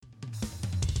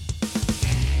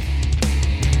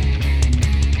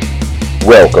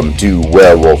Welcome to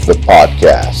Werewolf the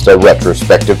Podcast, a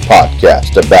retrospective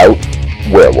podcast about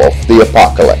Werewolf the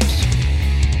Apocalypse.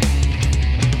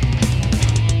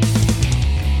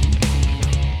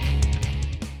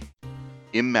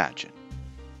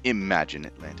 Imagine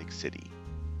Atlantic City.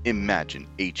 Imagine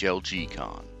HLG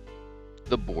Con.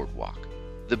 The boardwalk,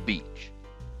 the beach,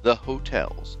 the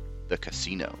hotels, the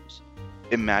casinos.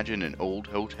 Imagine an old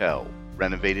hotel,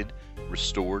 renovated,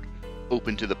 restored,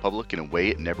 open to the public in a way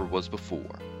it never was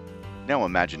before. Now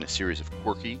imagine a series of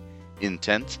quirky,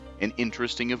 intense, and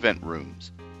interesting event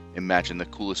rooms. Imagine the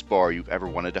coolest bar you've ever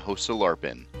wanted to host a LARP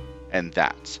in, and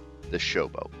that's the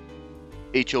Showboat.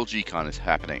 HLG Con is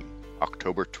happening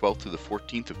October 12th through the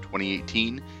 14th of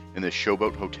 2018 in the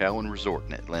Showboat Hotel and Resort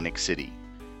in Atlantic City.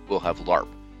 We'll have LARP,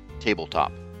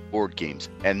 tabletop, board games,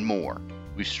 and more.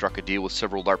 We've struck a deal with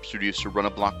several LARP studios to run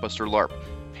a blockbuster LARP,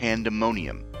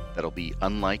 Pandemonium, that'll be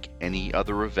unlike any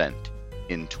other event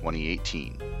in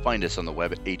 2018. Find us on the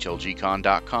web at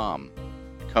hlgcon.com.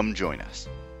 Come join us.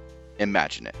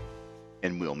 Imagine it,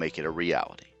 and we'll make it a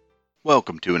reality.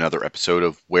 Welcome to another episode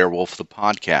of Werewolf the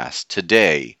Podcast.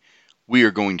 Today, we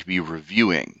are going to be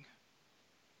reviewing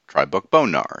Tribook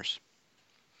Bonars.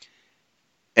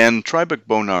 And Tribook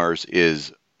Bonars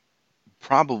is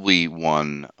probably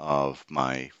one of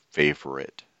my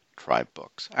favorite tribe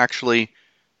books. Actually,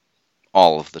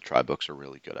 all of the tribe books are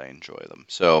really good. I enjoy them.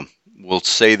 So we'll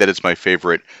say that it's my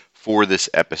favorite for this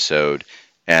episode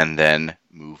and then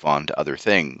move on to other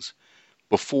things.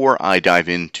 Before I dive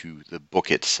into the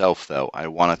book itself, though, I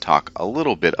want to talk a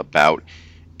little bit about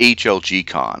HLG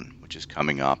Con, which is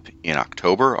coming up in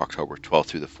October 12th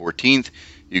through the 14th.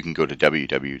 You can go to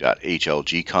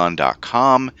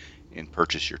www.hlgcon.com and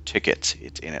purchase your tickets.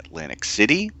 It's in Atlantic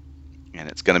City, and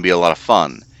it's going to be a lot of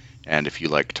fun. And if you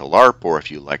like to LARP, or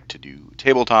if you like to do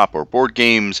tabletop or board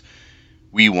games,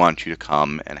 we want you to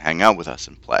come and hang out with us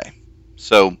and play.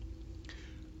 So,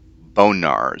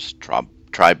 Bonars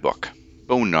Tribe Book.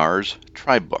 Bonars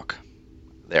Tribe Book.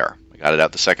 There, I got it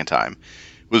out the second time.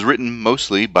 It was written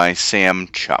mostly by Sam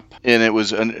Chupp, and it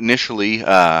was initially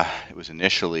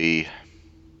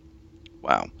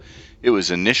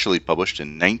published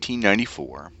in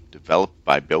 1994, developed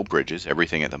by Bill Bridges.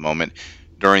 Everything at the moment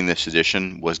during this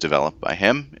edition was developed by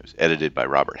him. It was edited by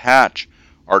Robert Hatch.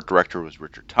 Art director was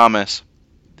Richard Thomas.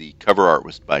 The cover art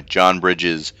was by John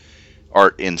Bridges.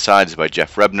 Art inside is by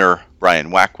Jeff Rebner, Brian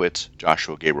Wackwitz,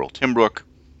 Joshua Gabriel Timbrook,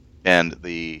 and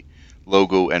the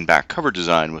logo and back cover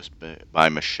design was by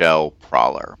Michelle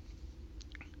Prowler.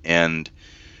 And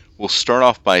we'll start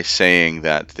off by saying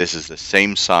that this is the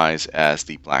same size as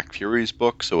the Black Furies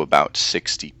book, so about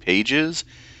 60 pages,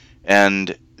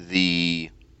 and the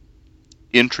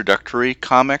introductory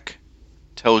comic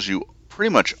tells you pretty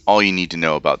much all you need to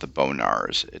know about the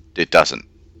Bonars. It doesn't.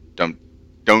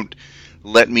 Don't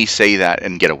let me say that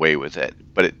and get away with it.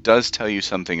 But it does tell you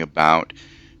something about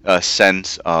a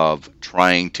sense of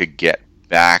trying to get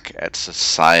back at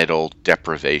societal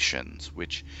deprivations,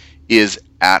 which is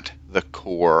at the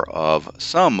core of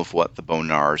some of what the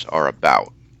Bonars are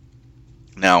about.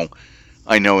 Now,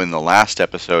 I know in the last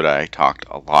episode I talked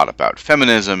a lot about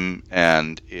feminism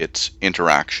and its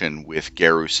interaction with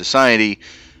Garou society.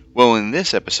 Well, in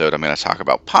this episode I'm going to talk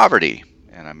about poverty,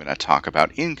 and I'm going to talk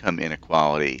about income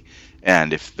inequality.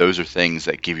 And if those are things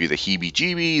that give you the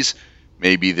heebie-jeebies,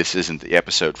 maybe this isn't the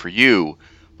episode for you.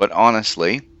 But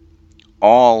honestly,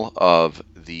 all of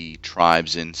the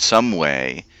tribes in some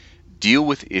way deal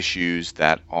with issues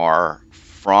that are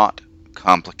fraught,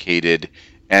 complicated,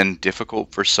 and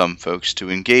difficult for some folks to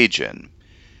engage in.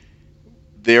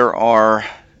 There are,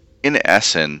 in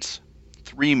essence,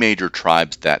 three major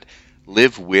tribes that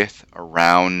live with,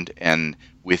 around, and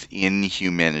within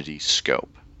humanity's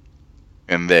scope.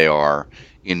 And they are,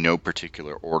 in no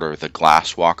particular order, the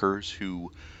Glasswalkers,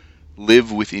 who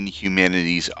live within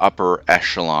humanity's upper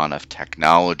echelon of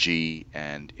technology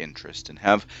and interest, and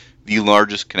have the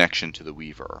largest connection to the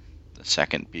Weaver. The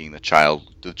second being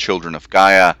the children of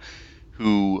Gaia,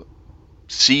 who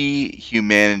see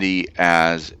humanity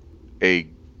as a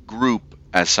group,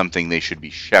 as something they should be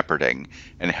shepherding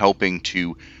and helping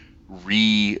to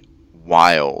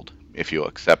re-wild, if you'll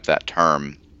accept that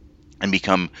term, and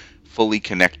become fully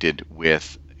connected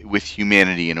with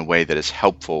humanity in a way that is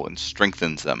helpful and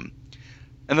strengthens them.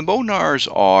 And the Bonars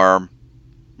are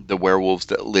the werewolves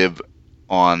that live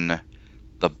on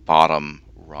the bottom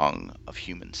rung of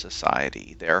human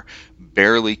society. They're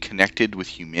barely connected with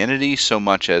humanity so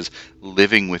much as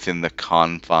living within the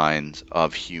confines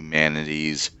of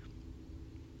humanity's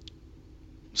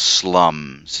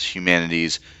slums,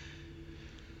 humanity's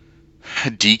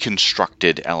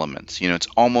deconstructed elements. It's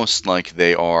almost like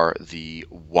they are the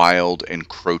wild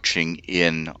encroaching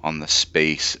in on the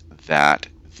space that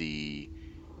the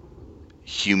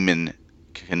human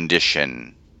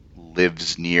condition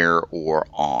lives near or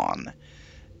on.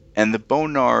 And the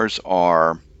Bonars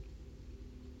are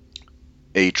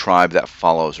a tribe that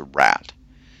follows Rat.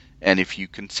 And if you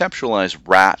conceptualize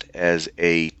Rat as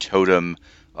a totem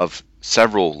of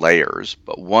several layers,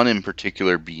 but one in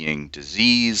particular being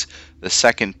disease, the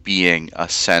second being a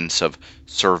sense of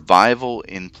survival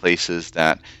in places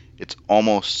that it's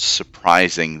almost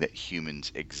surprising that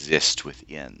humans exist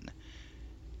within.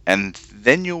 And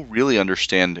then you'll really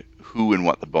understand who and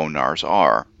what the Bonars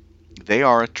are. They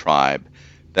are a tribe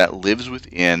that lives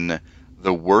within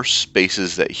the worst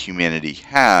spaces that humanity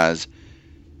has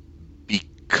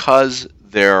because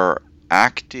they're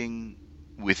acting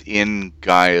within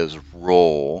Gaia's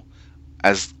role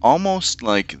as almost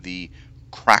like the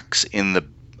cracks in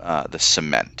the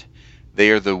cement.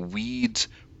 They are the weeds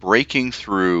breaking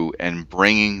through and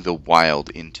bringing the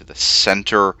wild into the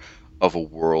center of a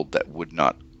world that would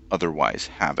not otherwise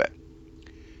have it.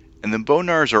 And the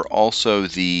Bonars are also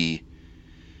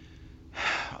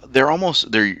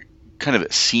they're kind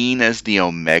of seen as the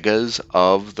omegas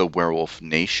of the werewolf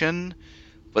nation,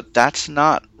 but that's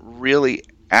not really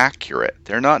accurate.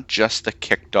 They're not just the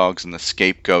kick dogs and the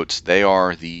scapegoats. They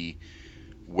are the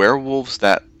werewolves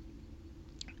that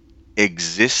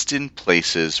exist in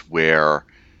places where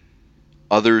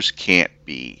others can't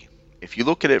be. If you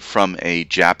look at it from a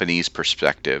Japanese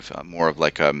perspective, more of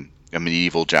like a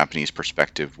medieval Japanese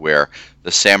perspective, where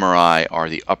the samurai are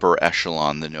the upper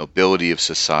echelon, the nobility of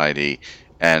society,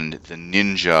 and the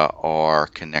ninja are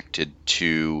connected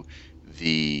to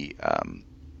the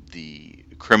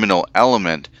criminal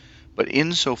element, but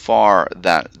insofar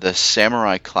that the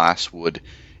samurai class would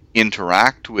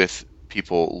interact with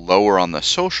people lower on the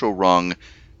social rung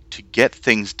to get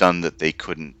things done that they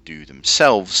couldn't do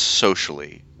themselves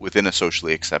socially, within a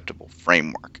socially acceptable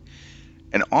framework.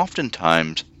 And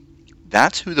oftentimes,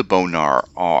 that's who the Bonar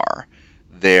are.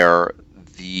 They're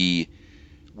the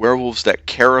werewolves that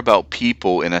care about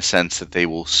people in a sense that they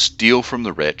will steal from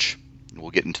the rich. We'll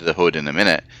get into the hood in a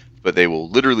minute, but they will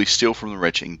literally steal from the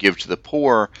rich and give to the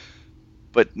poor,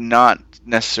 but not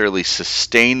necessarily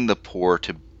sustain the poor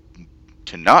to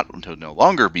no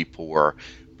longer be poor,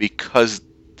 because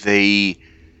they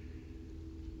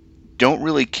don't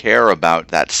really care about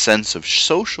that sense of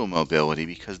social mobility,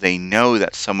 because they know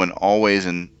that someone always,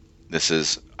 and this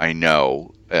is, I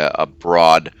know, a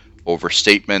broad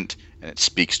overstatement, and it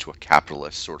speaks to a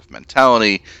capitalist sort of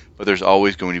mentality, but there's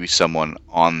always going to be someone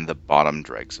on the bottom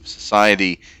dregs of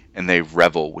society, and they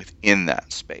revel within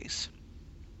that space.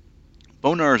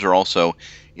 Bonars are also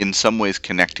in some ways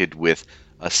connected with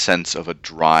a sense of a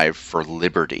drive for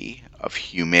liberty, of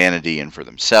humanity and for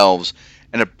themselves,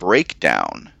 and a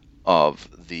breakdown of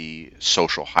the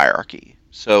social hierarchy.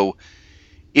 So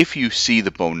if you see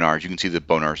the Bonars, you can see the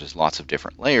Bonars as lots of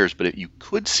different layers, but you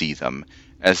could see them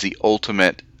as the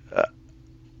ultimate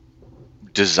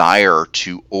desire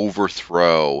to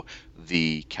overthrow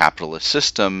the capitalist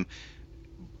system,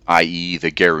 i.e.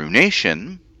 the Garou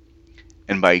nation,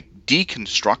 and by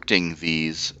deconstructing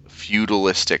these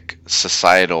feudalistic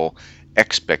societal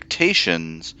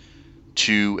expectations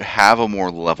to have a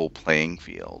more level playing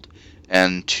field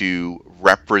and to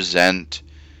represent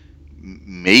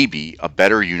maybe a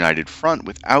better united front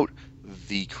without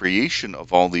the creation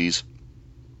of all these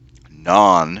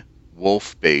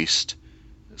non-wolf-based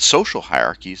social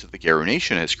hierarchies that the Garou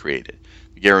nation has created.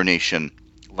 The Garou nation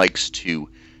likes to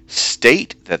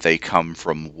state that they come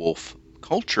from wolf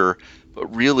culture,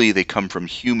 but really they come from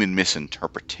human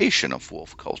misinterpretation of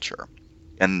wolf culture.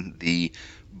 And the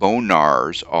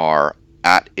Bonars are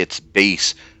at its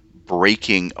base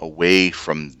breaking away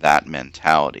from that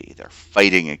mentality. They're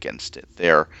fighting against it.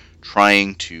 They're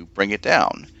trying to bring it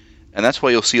down. And that's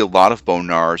why you'll see a lot of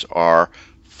Bonars are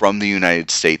from the United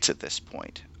States at this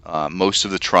point. Most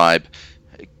of the tribe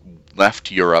left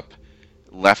Europe,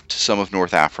 left some of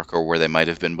North Africa where they might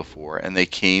have been before, and they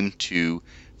came to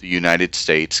the United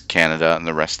States, Canada, and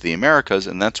the rest of the Americas,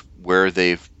 and that's where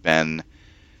they've been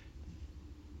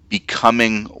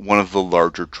becoming one of the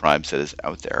larger tribes that is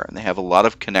out there. And they have a lot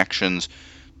of connections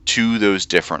to those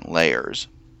different layers.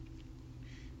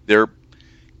 Their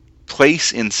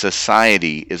place in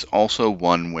society is also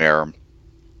one where,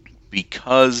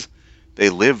 because they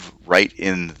live right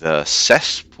in the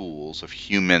cesspools of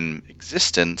human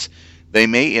existence, they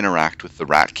may interact with the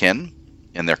Ratkin,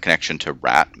 and their connection to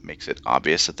Rat makes it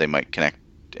obvious that they might connect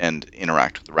and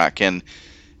interact with the Ratkin.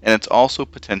 And it's also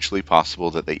potentially possible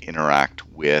that they interact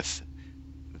with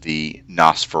the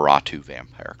Nosferatu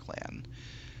vampire clan.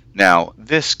 Now,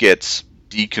 this gets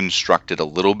deconstructed a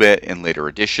little bit in later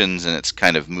editions, and it's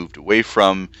kind of moved away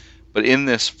from. But in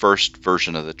this first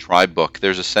version of the tribe book,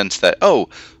 there's a sense that, a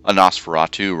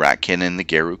Nosferatu, Ratkin, and the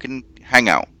Garou can hang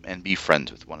out and be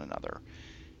friends with one another.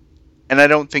 And I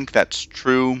don't think that's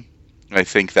true. I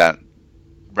think that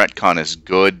retcon is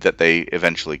good, that they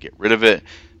eventually get rid of it,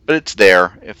 but it's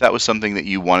there. If that was something that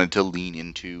you wanted to lean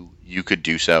into, you could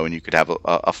do so, and you could have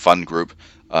a fun group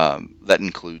that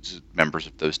includes members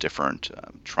of those different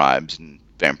tribes and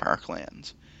vampire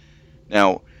clans.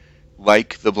 Now,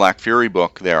 like the Black Fury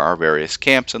book, there are various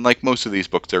camps, and like most of these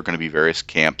books, there are going to be various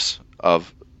camps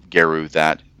of Garou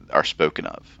that are spoken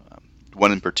of.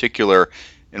 One in particular,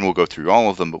 and we'll go through all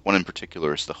of them, but one in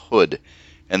particular is the Hood.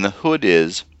 And the Hood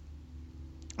is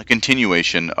a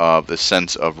continuation of the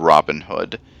sense of Robin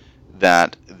Hood,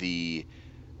 that the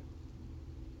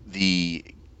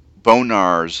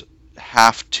Bonars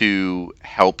have to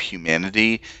help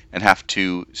humanity and have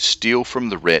to steal from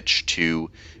the rich to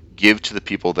give to the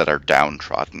people that are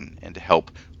downtrodden and to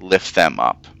help lift them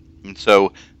up. And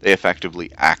so they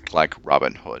effectively act like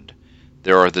Robin Hood.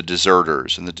 There are the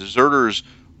deserters, and the deserters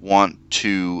want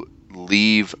to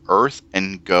leave Earth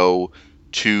and go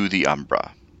to the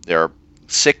Umbra. They're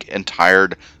sick and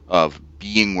tired of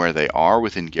being where they are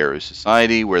within Garou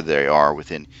society, where they are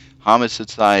within Homid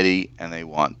society, and they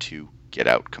want to get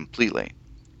out completely.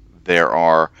 There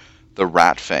are the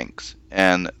Ratfangs,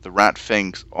 and the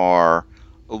Ratfangs are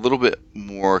a little bit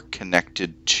more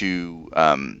connected to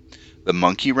the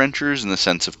Monkey Wrenchers in the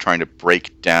sense of trying to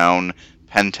break down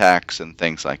Pentax and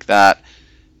things like that.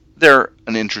 They're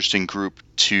an interesting group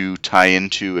to tie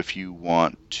into if you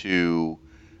want to,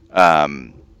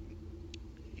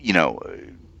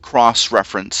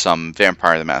 cross-reference some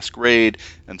Vampire the Masquerade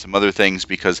and some other things,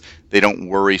 because they don't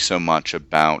worry so much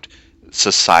about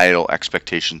societal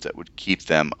expectations that would keep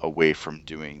them away from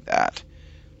doing that.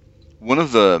 One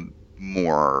of the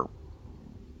more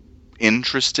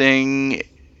interesting,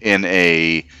 in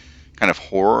a kind of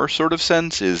horror sort of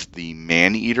sense, is the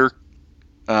Man-Eater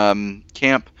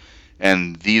camp,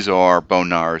 and these are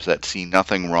Bonars that see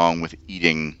nothing wrong with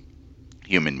eating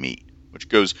human meat, which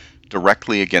goes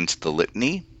directly against the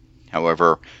litany.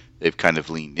 However, they've kind of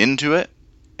leaned into it,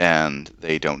 and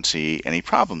they don't see any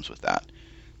problems with that.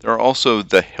 There are also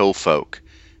the Hill Folk,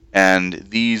 and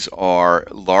these are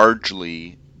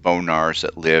largely Bonars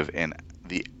that live in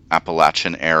the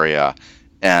Appalachian area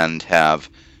and have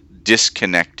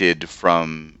disconnected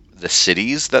from the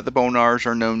cities that the Bonars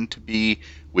are known to be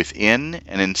within,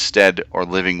 and instead are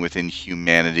living within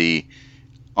humanity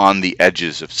on the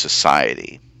edges of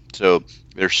society. So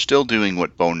they're still doing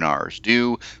what Bonars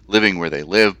do, living where they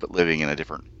live, but living in a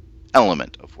different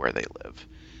element of where they live.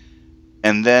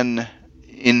 And then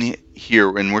in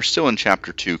here, and we're still in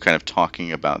chapter 2, kind of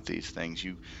talking about these things,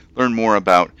 you learn more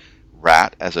about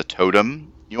Rat as a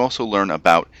totem. You also learn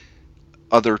about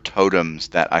other totems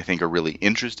that I think are really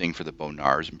interesting for the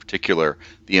Bonars, in particular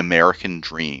the American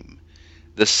Dream.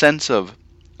 The sense of,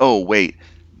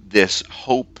 this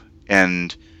hope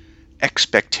and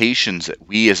expectations that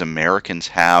we as Americans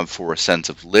have for a sense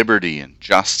of liberty and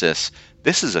justice.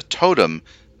 This is a totem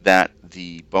that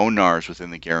the Bonars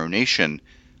within the Garou Nation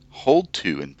hold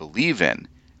to and believe in.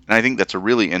 And I think that's a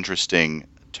really interesting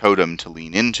totem to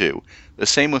lean into. The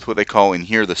same with what they call in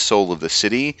here the soul of the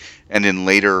city, and in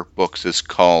later books is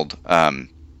called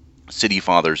city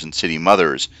fathers and city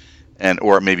mothers,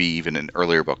 or maybe even in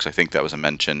earlier books. I think that was a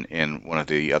mention in one of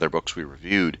the other books we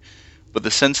reviewed. But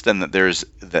the sense then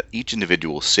that each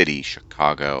individual city,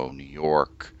 Chicago, New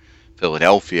York,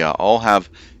 Philadelphia, all have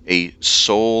a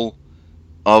soul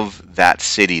of that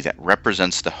city that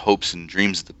represents the hopes and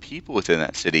dreams of the people within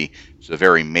that city. It's a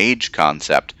very mage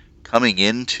concept coming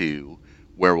into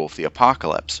Werewolf the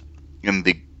Apocalypse. And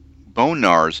the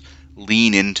Bonars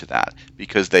lean into that,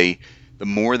 because the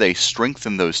more they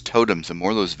strengthen those totems, the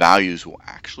more those values will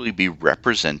actually be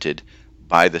represented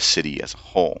by the city as a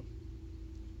whole.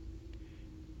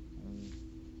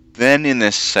 Then in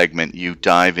this segment, you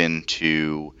dive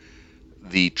into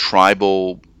the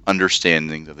tribal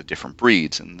understanding of the different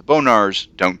breeds, and the Bonars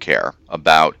don't care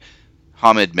about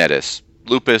Homid, Metis,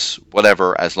 Lupus,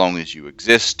 whatever. As long as you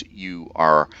exist, you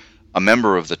are a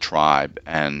member of the tribe,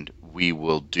 and we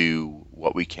will do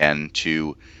what we can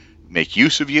to make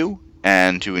use of you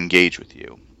and to engage with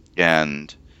you.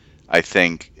 And I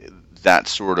think that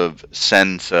sort of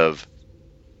sense of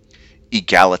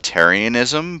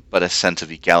egalitarianism, but a sense of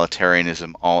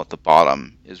egalitarianism all at the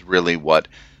bottom, is really what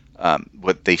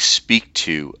they speak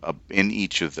to in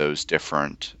each of those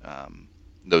different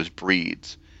those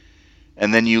breeds.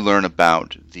 And then you learn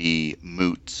about the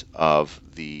moots of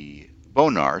the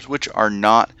Bonars, which are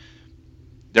not,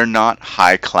 they're not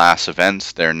high-class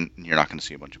events. You're not going to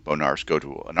see a bunch of Bonars go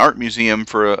to an art museum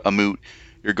for a moot.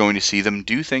 You're going to see them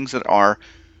do things that are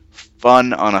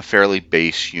fun on a fairly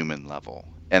base human level.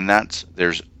 And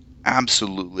there's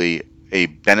absolutely a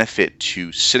benefit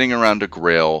to sitting around a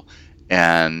grill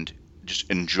and just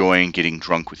enjoying getting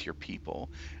drunk with your people.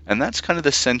 And that's kind of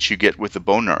the sense you get with the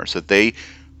Bonars, that they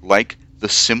like the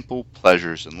simple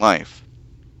pleasures in life.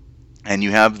 And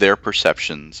you have their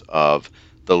perceptions of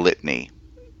the litany.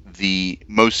 The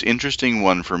most interesting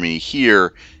one for me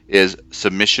here is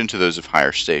submission to those of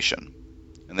higher station.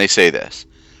 And they say this: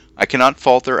 I cannot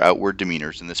fault their outward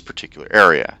demeanors in this particular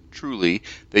area. Truly,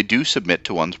 they do submit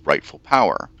to one's rightful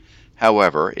power.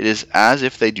 However, it is as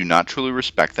if they do not truly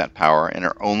respect that power and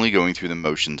are only going through the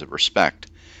motions of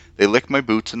respect. They lick my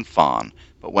boots and fawn,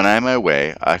 but when I am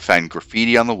away, I find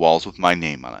graffiti on the walls with my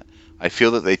name on it. I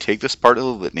feel that they take this part of the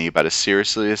litany about as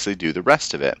seriously as they do the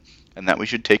rest of it, and that we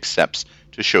should take steps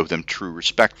to show them true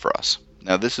respect for us.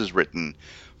 Now, this is written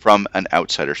from an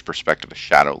outsider's perspective, a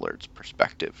Shadow Lord's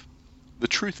perspective. The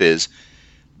truth is,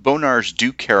 Bonars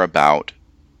do care about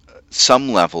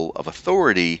some level of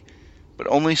authority, but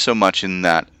only so much in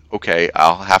that, okay,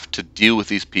 I'll have to deal with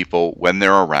these people when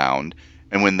they're around,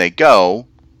 and when they go,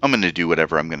 I'm going to do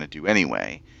whatever I'm going to do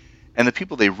anyway. And the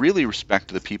people they really respect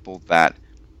are the people that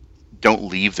don't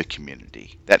leave the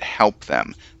community, that help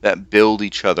them, that build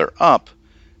each other up,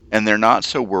 and they're not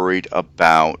so worried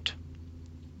about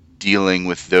dealing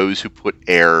with those who put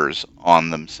airs on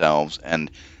themselves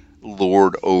and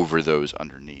lord over those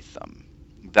underneath them.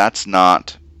 That's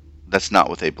not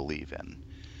what they believe in.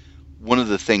 One of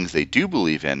the things they do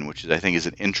believe in, which I think is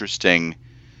an interesting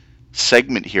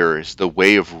segment here, is the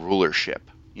way of rulership.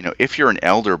 You know, if you're an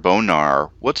elder Bonar,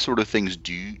 what sort of things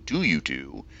do you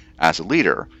do as a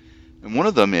leader? And one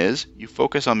of them is you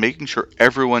focus on making sure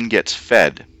everyone gets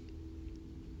fed,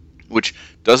 which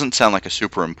doesn't sound like a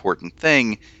super important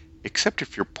thing, except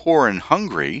if you're poor and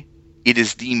hungry, it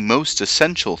is the most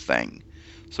essential thing.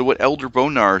 So what Elder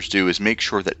Bonars do is make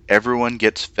sure that everyone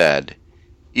gets fed,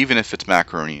 even if it's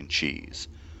macaroni and cheese.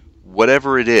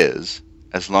 Whatever it is,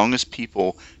 as long as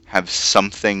people have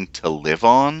something to live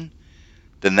on,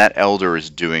 then that elder is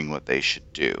doing what they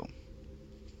should do.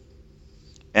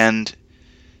 And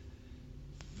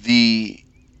the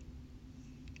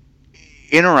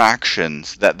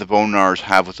interactions that the Bonars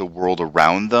have with the world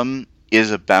around them is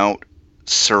about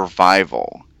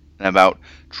survival and about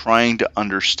trying to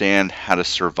understand how to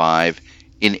survive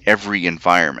in every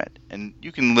environment. And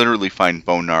you can literally find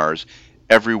Bonars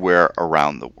everywhere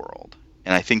around the world.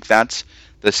 And I think that's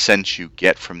the sense you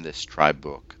get from this tribe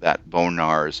book, that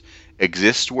Bonars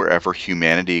exist wherever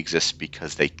humanity exists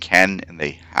because they can and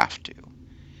they have to.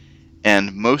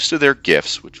 And most of their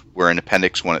gifts, which we're in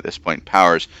Appendix 1 at this point,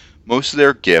 powers, most of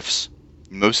their gifts,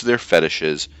 most of their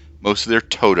fetishes, most of their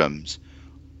totems,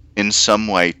 in some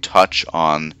way touch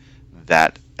on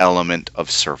that element of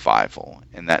survival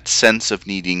and that sense of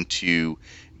needing to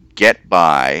get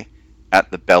by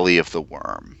at the belly of the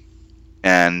worm.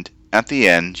 And at the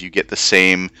end, you get the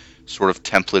same sort of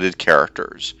templated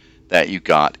characters that you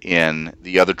got in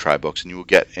the other tribe books, and you will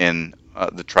get in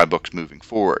the tribe books moving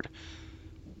forward.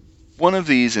 One of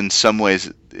these, in some ways,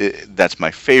 that's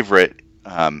my favorite,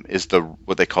 is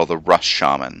what they call the Rust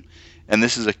Shaman. And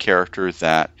this is a character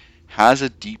that has a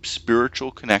deep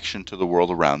spiritual connection to the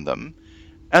world around them,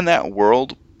 and that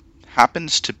world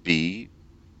happens to be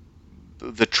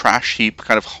the trash heap,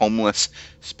 kind of homeless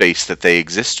space that they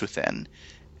exist within.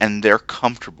 And they're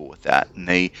comfortable with that, and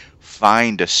they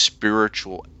find a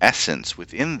spiritual essence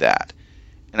within that.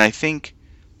 And I think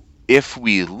if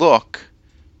we look,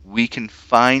 we can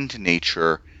find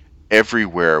nature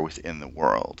everywhere within the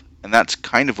world. And that's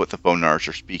kind of what the Bonars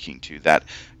are speaking to, that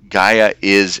Gaia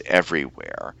is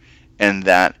everywhere. And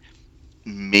that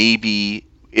maybe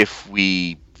if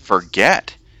we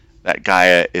forget that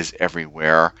Gaia is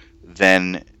everywhere,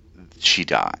 then she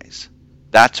dies.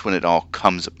 That's when it all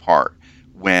comes apart.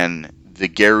 When the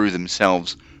Geru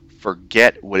themselves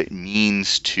forget what it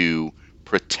means to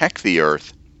protect the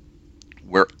earth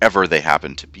wherever they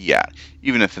happen to be at,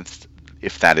 even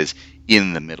if that is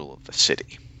in the middle of the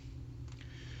city.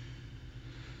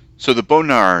 So the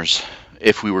Bonars,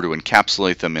 if we were to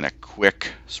encapsulate them in a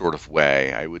quick sort of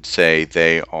way, I would say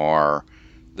they are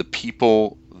the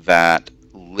people that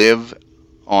live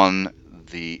on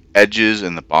the edges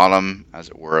and the bottom, as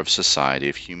it were, of society,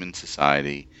 of human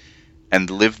society, and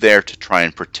live there to try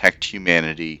and protect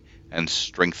humanity and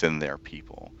strengthen their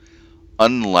people.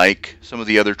 Unlike some of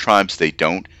the other tribes, they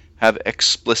don't have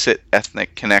explicit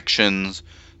ethnic connections.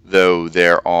 though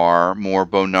there are more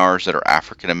Bonars that are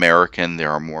African American.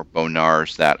 There are more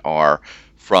Bonars that are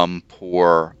from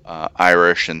poor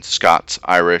Irish and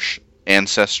Scots-Irish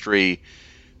ancestry.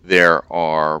 There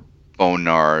are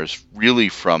Bonars really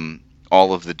from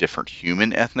all of the different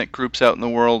human ethnic groups out in the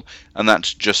world, and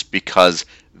that's just because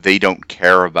they don't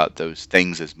care about those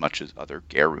things as much as other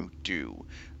Geru do.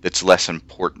 That's less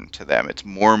important to them. It's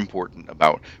more important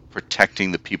about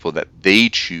protecting the people that they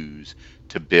choose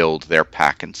to build their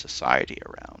pack and society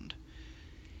around.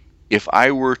 If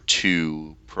I were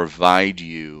to provide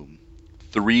you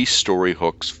 3 story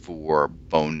hooks for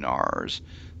Bonars,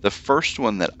 the first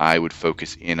one that I would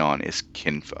focus in on is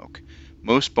kinfolk.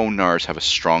 Most Bonars have a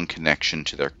strong connection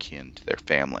to their kin, to their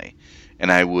family,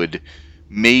 and I would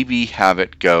maybe have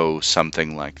it go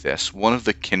something like this. One of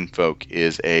the kinfolk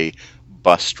is a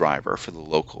bus driver for the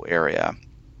local area,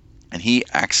 and he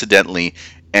accidentally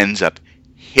ends up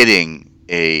hitting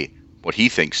what he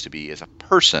thinks to be as a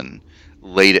person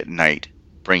late at night,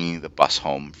 bringing the bus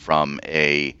home from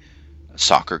a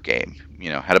soccer game.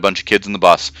 Had a bunch of kids in the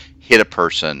bus, hit a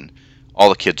person, all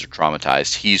the kids are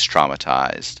traumatized, he's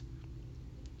traumatized.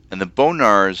 And the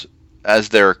Bonars, as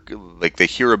they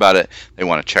hear about it, they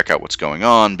want to check out what's going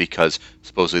on because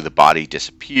supposedly the body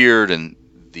disappeared and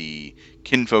the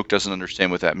kinfolk doesn't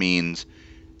understand what that means.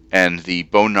 And the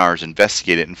Bonars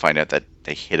investigate it and find out that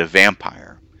they hit a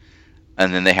vampire.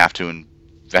 And then they have to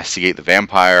investigate the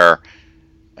vampire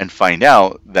and find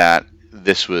out that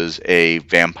this was a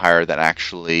vampire that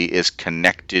actually is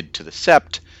connected to the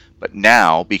Sept, but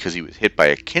now, because he was hit by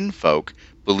a kinfolk,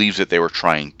 believes that they were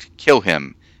trying to kill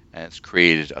him, and it's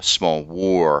created a small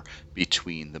war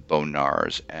between the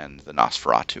Bonars and the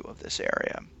Nosferatu of this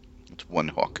area. It's one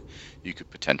hook you could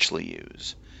potentially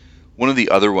use. One of the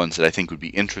other ones that I think would be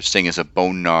interesting is a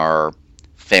Bonar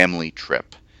family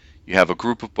trip. You have a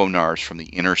group of Bonars from the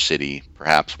inner city,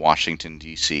 perhaps Washington,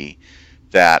 D.C.,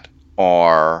 that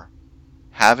are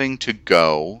having to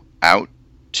go out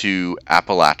to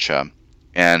Appalachia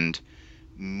and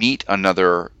meet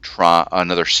another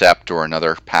sept or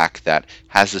another pack that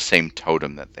has the same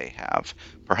totem that they have.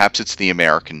 Perhaps it's the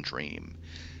American Dream.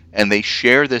 And they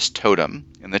share this totem,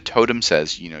 and the totem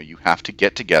says, you have to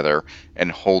get together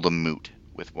and hold a moot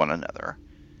with one another.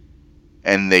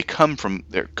 And they come from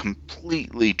their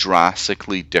completely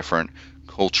drastically different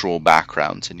cultural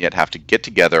backgrounds, and yet have to get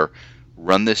together,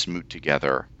 run this moot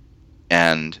together,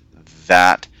 and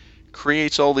that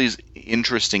creates all these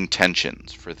interesting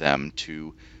tensions for them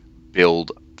to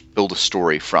build a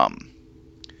story from.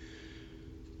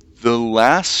 The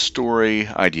last story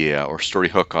idea or story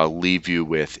hook I'll leave you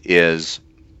with is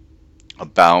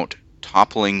about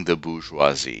toppling the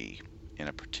bourgeoisie in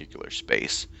a particular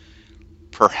space.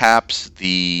 Perhaps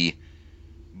the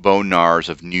Bonars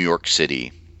of New York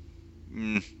City.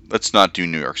 Let's not do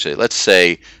New York City. Let's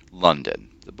say London.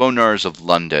 The Bonars of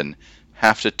London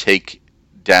have to take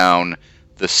down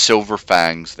the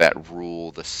Silverfangs that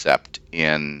rule the Sept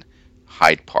in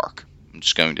Hyde Park. I'm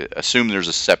just going to assume there's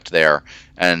a Sept there,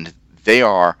 and they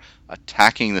are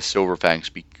attacking the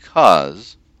Silverfangs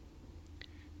because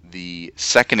the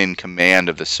second in command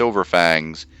of the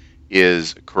Silverfangs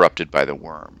is corrupted by the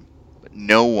worm. But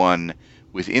no one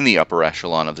within the upper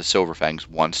echelon of the Silverfangs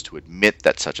wants to admit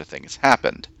that such a thing has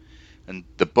happened. And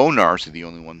the Bonars are the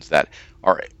only ones that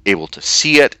are able to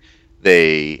see it.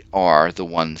 They are the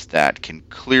ones that can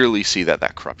clearly see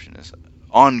that corruption is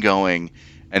ongoing,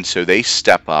 and so they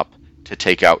step up to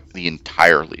take out the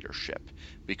entire leadership,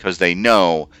 because they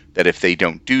know that if they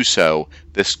don't do so,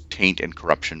 this taint and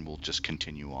corruption will just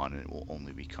continue on and it will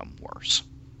only become worse.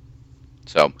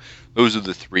 So those are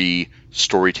the 3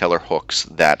 storyteller hooks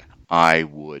that I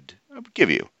would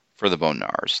give you for the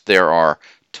Bonars. There are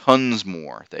tons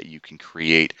more that you can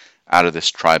create out of this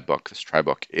tribe book. This tribe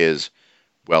book is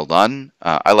well done.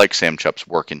 I like Sam Chupp's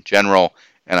work in general,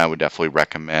 and I would definitely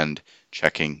recommend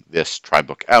checking this tribe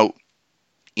book out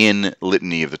in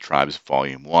Litany of the Tribes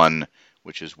Volume 1,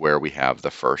 which is where we have the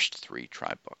first 3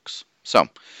 tribe books. So,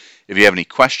 if you have any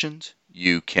questions,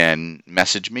 you can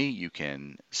message me, you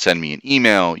can send me an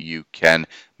email, you can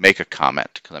make a comment,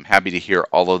 because I'm happy to hear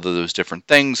all of those different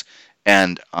things,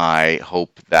 and I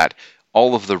hope that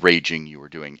all of the raging you are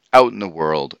doing out in the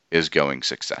world is going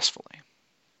successfully.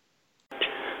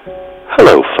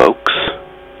 Hello, folks.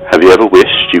 Have you ever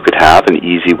wished you could have an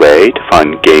easy way to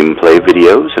find gameplay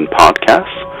videos and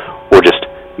podcasts, or just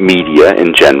media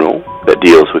in general that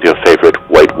deals with your favorite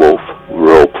White Wolf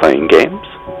role-playing games?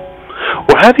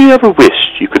 Or have you ever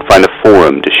wished you could find a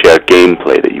forum to share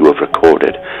gameplay that you have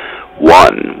recorded,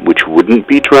 one which wouldn't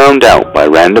be drowned out by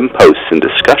random posts and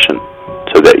discussion,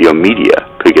 so that your media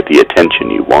could get the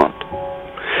attention you want?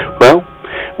 Well,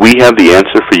 We have the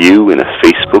answer for you in a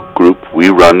Facebook group we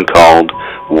run called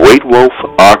White Wolf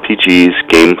RPGs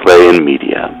Gameplay and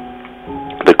Media.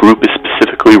 The group is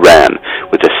specifically ran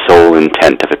with the sole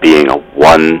intent of it being a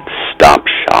one-stop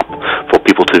shop for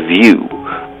people to view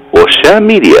or share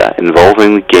media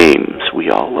involving the games we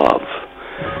all love.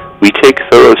 We take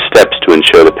thorough steps to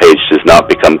ensure the page does not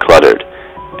become cluttered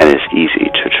and is easy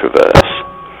to traverse.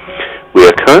 We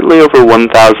are currently over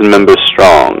 1,000 members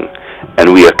strong,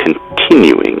 and we are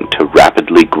continuing to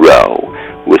rapidly grow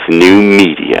with new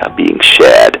media being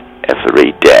shared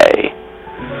every day.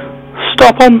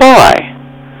 Stop on by.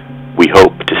 We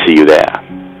hope to see you there.